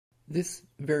This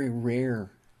very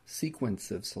rare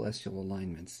sequence of celestial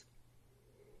alignments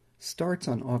starts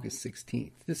on August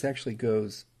 16th. This actually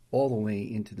goes all the way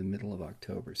into the middle of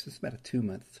October, so it's about a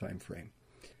 2-month time frame.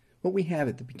 What we have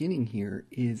at the beginning here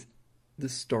is the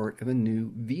start of a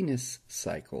new Venus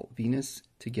cycle, Venus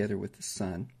together with the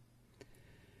Sun.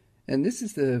 And this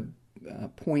is the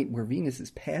point where Venus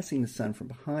is passing the Sun from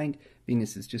behind.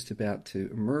 Venus is just about to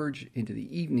emerge into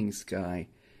the evening sky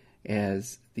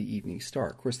as the evening star.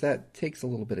 Of course, that takes a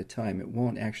little bit of time. It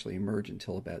won't actually emerge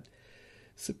until about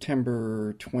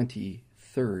September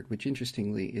 23rd, which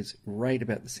interestingly is right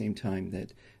about the same time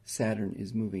that Saturn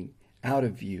is moving out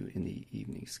of view in the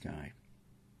evening sky.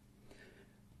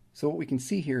 So what we can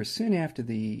see here is soon after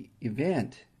the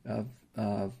event of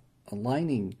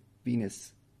aligning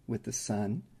Venus with the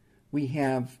Sun, we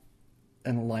have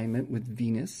an alignment with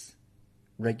Venus,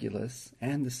 Regulus,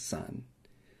 and the Sun.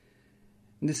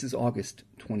 And this is August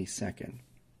 22nd.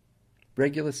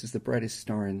 Regulus is the brightest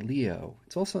star in Leo.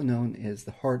 It's also known as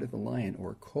the heart of the lion,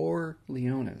 or Cor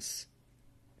Leonis.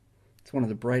 It's one of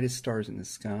the brightest stars in the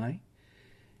sky.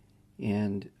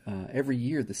 And every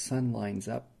year the Sun lines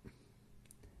up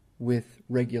with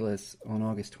Regulus on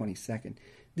August 22nd.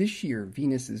 This year,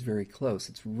 Venus is very close.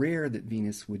 It's rare that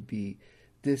Venus would be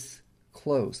this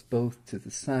close, both to the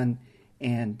Sun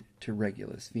and to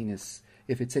Regulus. Venus,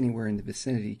 if it's anywhere in the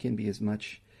vicinity, can be as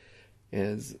much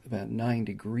as about 9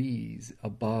 degrees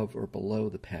above or below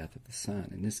the path of the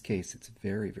Sun. In this case, it's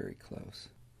very, very close.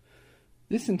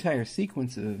 This entire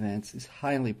sequence of events is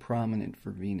highly prominent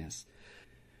for Venus.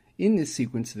 In this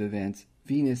sequence of events,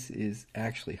 Venus is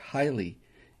actually highly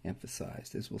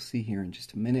emphasized, as we'll see here in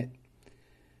just a minute,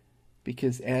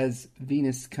 because as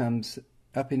Venus comes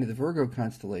up into the Virgo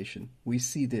constellation, we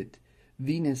see that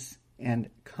Venus and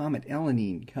Comet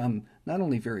Elenin come not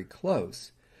only very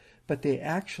close, but they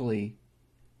actually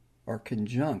are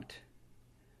conjunct,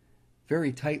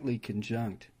 very tightly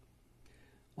conjunct,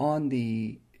 on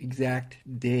the exact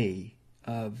day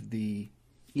of the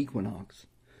equinox,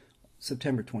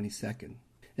 September 22nd.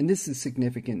 And this is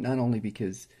significant not only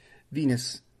because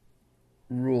Venus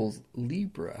rules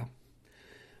Libra,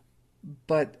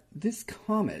 but this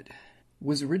comet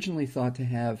was originally thought to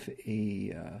have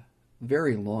a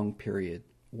very long period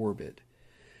orbit.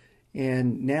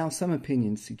 And now some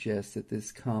opinions suggest that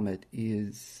this comet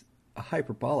is a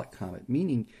hyperbolic comet,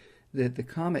 meaning that the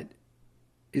comet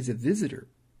is a visitor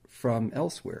from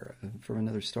elsewhere, from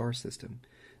another star system,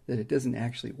 that it doesn't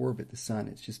actually orbit the Sun.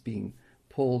 It's just being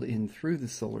pulled in through the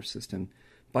solar system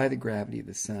by the gravity of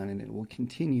the Sun, and it will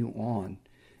continue on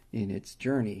in its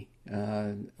journey,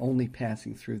 only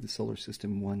passing through the solar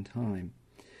system one time.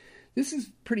 This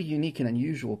is pretty unique and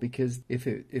unusual because if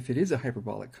it is a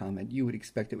hyperbolic comet, you would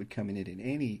expect it would come in at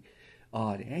any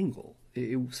odd angle.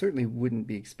 It certainly wouldn't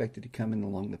be expected to come in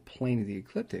along the plane of the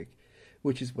ecliptic,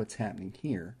 which is what's happening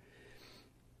here.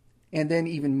 And then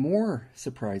even more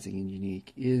surprising and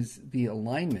unique is the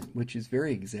alignment, which is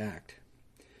very exact.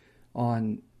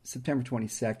 On September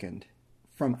 22nd,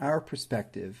 from our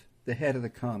perspective, the head of the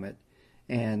comet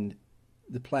and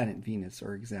the planet Venus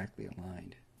are exactly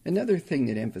aligned. Another thing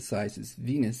that emphasizes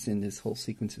Venus in this whole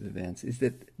sequence of events is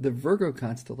that the Virgo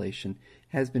constellation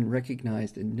has been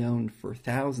recognized and known for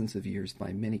thousands of years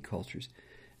by many cultures,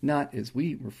 not as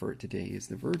we refer to today as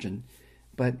the Virgin,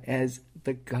 but as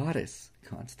the goddess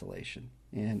constellation.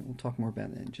 And we'll talk more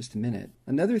about that in just a minute.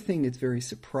 Another thing that's very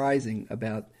surprising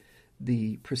about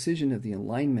the precision of the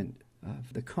alignment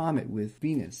of the comet with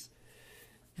Venus,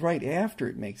 right after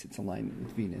it makes its alignment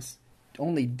with Venus,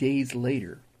 only days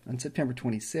later, on September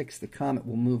 26th, the comet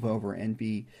will move over and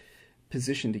be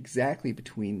positioned exactly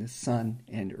between the Sun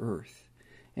and Earth.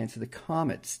 And so the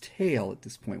comet's tail at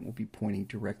this point will be pointing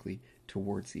directly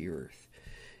towards the Earth.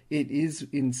 It is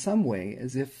in some way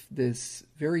as if this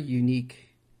very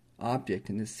unique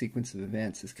object in this sequence of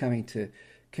events is coming to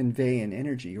convey an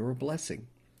energy or a blessing,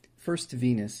 first to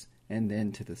Venus and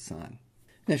then to the Sun.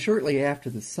 Now, shortly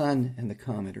after the Sun and the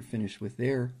comet are finished with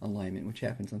their alignment, which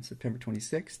happens on September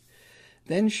 26th,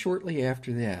 then shortly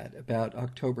after that, about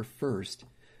October 1st,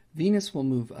 Venus will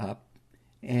move up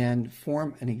and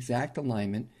form an exact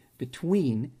alignment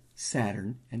between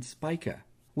Saturn and Spica.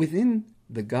 Within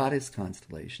the goddess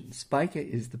constellation, Spica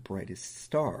is the brightest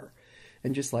star.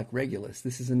 And just like Regulus,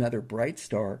 this is another bright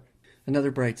star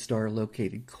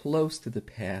located close to the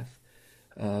path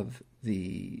of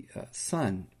the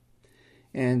Sun.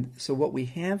 And so what we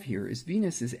have here is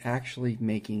Venus is actually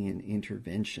making an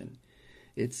intervention.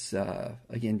 It's,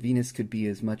 again, Venus could be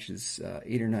as much as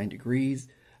 8 or 9 degrees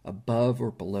above or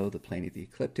below the plane of the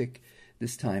ecliptic.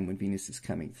 This time when Venus is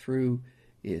coming through,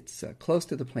 it's close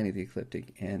to the plane of the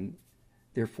ecliptic, and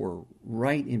therefore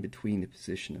right in between the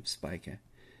position of Spica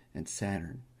and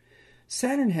Saturn.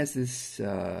 Saturn has this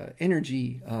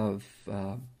energy of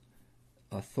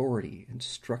authority and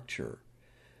structure,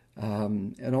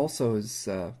 and also is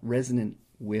resonant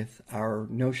with our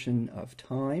notion of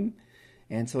time,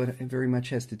 and so it very much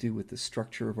has to do with the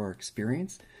structure of our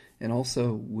experience, and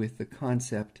also with the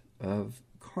concept of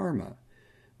karma,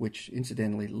 which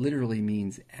incidentally literally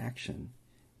means action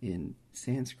in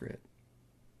Sanskrit.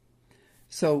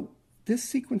 So this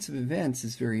sequence of events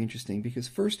is very interesting because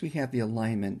first we have the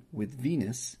alignment with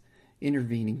Venus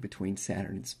intervening between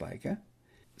Saturn and Spica.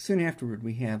 Soon afterward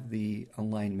we have the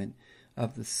alignment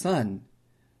of the Sun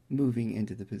moving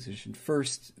into the position.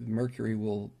 First, Mercury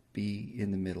will be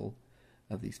in the middle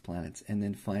of these planets, and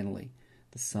then finally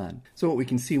the Sun. So what we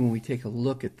can see when we take a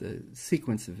look at the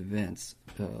sequence of events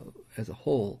as a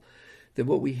whole, that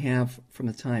what we have from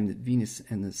the time that Venus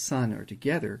and the Sun are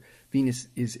together, Venus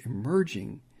is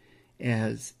emerging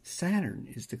as Saturn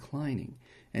is declining.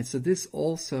 And so this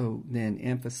also then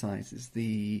emphasizes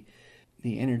the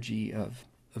energy of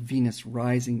Venus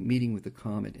rising, meeting with the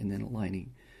comet, and then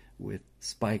aligning with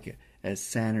Spica as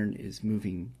Saturn is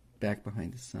moving back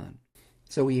behind the Sun.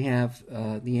 So we have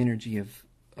the energy of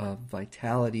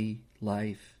vitality,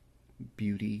 life,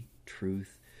 beauty,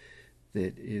 truth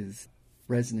that is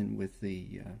resonant with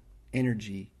the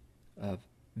energy of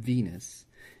Venus.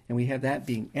 And we have that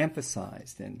being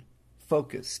emphasized and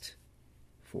focused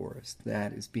for us.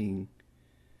 That is being,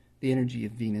 the energy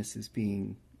of Venus is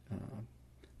being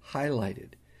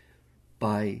highlighted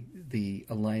by the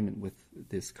alignment with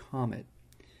this comet.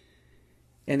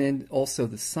 And then also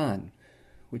the Sun,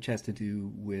 which has to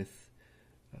do with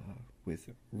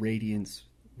radiance,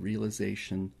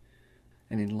 realization,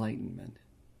 and enlightenment.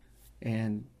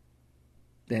 And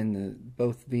then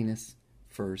both Venus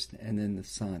first and then the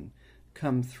Sun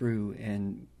come through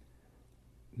and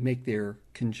make their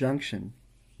conjunction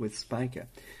with Spica.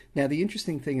 Now, the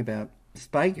interesting thing about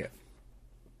Spica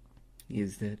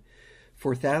is that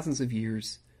for thousands of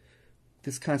years,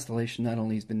 this constellation not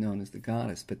only has been known as the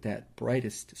goddess, but that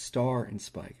brightest star in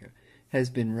Spica has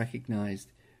been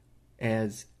recognized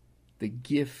as the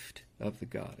gift of the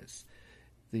goddess.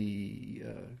 The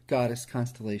goddess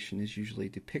constellation is usually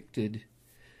depicted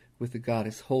with the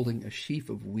goddess holding a sheaf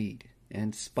of wheat,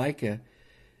 and Spica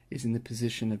is in the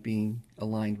position of being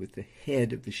aligned with the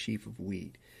head of the sheaf of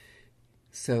wheat.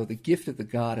 So the gift of the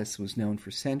goddess was known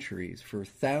for centuries, for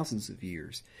thousands of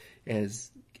years,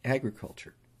 as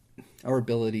agriculture, our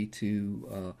ability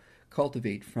to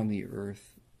cultivate from the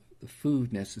earth the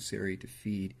food necessary to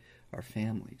feed our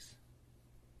families.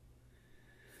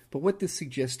 But what this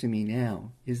suggests to me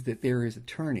now is that there is a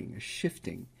turning, a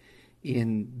shifting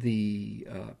in the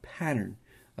pattern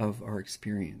of our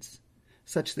experience,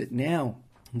 such that now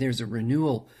there's a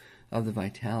renewal of the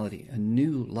vitality, a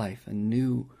new life, a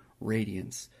new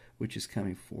radiance which is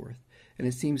coming forth. And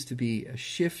it seems to be a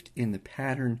shift in the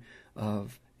pattern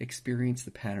of experience,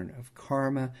 the pattern of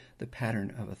karma, the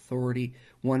pattern of authority.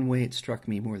 One way it struck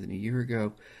me more than a year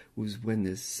ago was when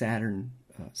this Saturn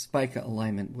Spica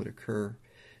alignment would occur,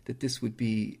 that this would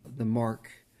be the mark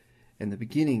and the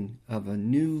beginning of a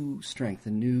new strength,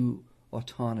 a new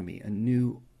autonomy, a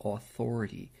new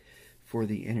authority for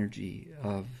the energy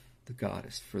of the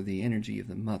goddess, for the energy of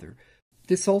the mother.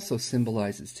 This also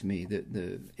symbolizes to me that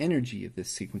the energy of this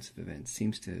sequence of events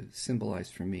seems to symbolize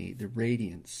for me the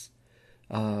radiance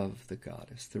of the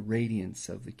goddess, the radiance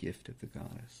of the gift of the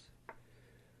goddess.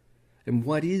 And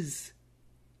what is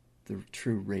the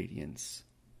true radiance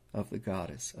of the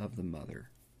goddess, of the mother?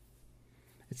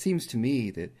 It seems to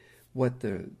me that what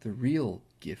the real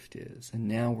gift is, and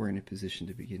now we're in a position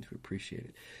to begin to appreciate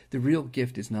it, the real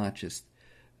gift is not just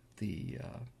the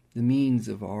means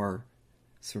of our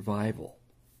survival,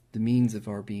 the means of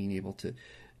our being able to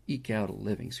eke out a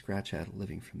living, scratch out a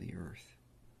living from the earth.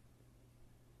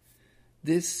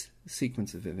 This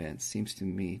sequence of events seems to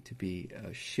me to be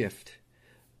a shift,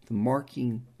 the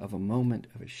marking of a moment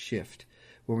of a shift,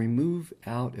 where we move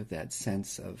out of that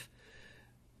sense of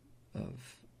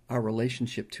our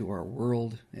relationship to our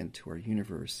world and to our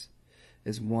universe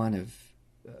as one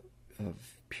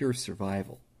of pure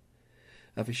survival,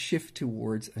 of a shift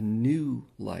towards a new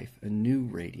life, a new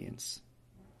radiance,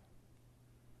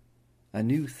 a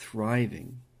new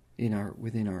thriving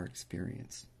within our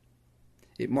experience.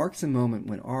 It marks a moment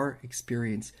when our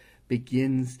experience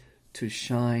begins to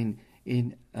shine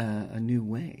in a new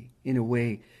way, in a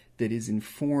way that is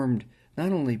informed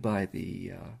not only by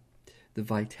the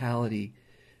vitality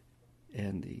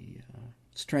and the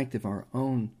strength of our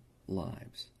own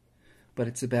lives, but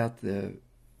it's about the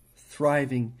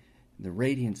thriving, the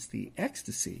radiance, the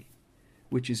ecstasy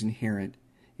which is inherent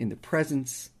in the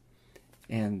presence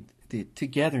and the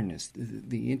togetherness,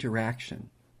 the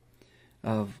interaction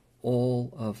of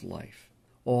all of life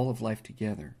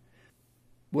together.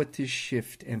 What this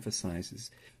shift emphasizes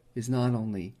is not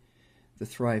only the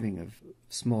thriving of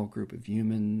a small group of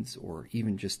humans or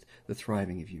even just the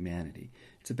thriving of humanity.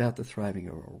 It's about the thriving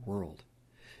of our world.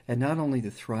 And not only the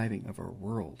thriving of our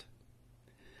world,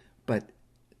 but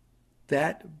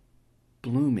that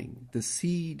blooming, the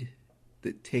seed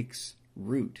that takes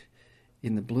root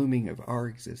in the blooming of our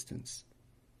existence,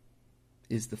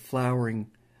 is the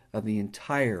flowering of the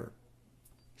entire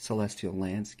celestial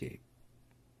landscape.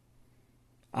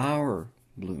 Our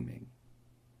blooming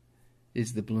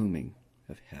is the blooming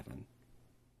of heaven.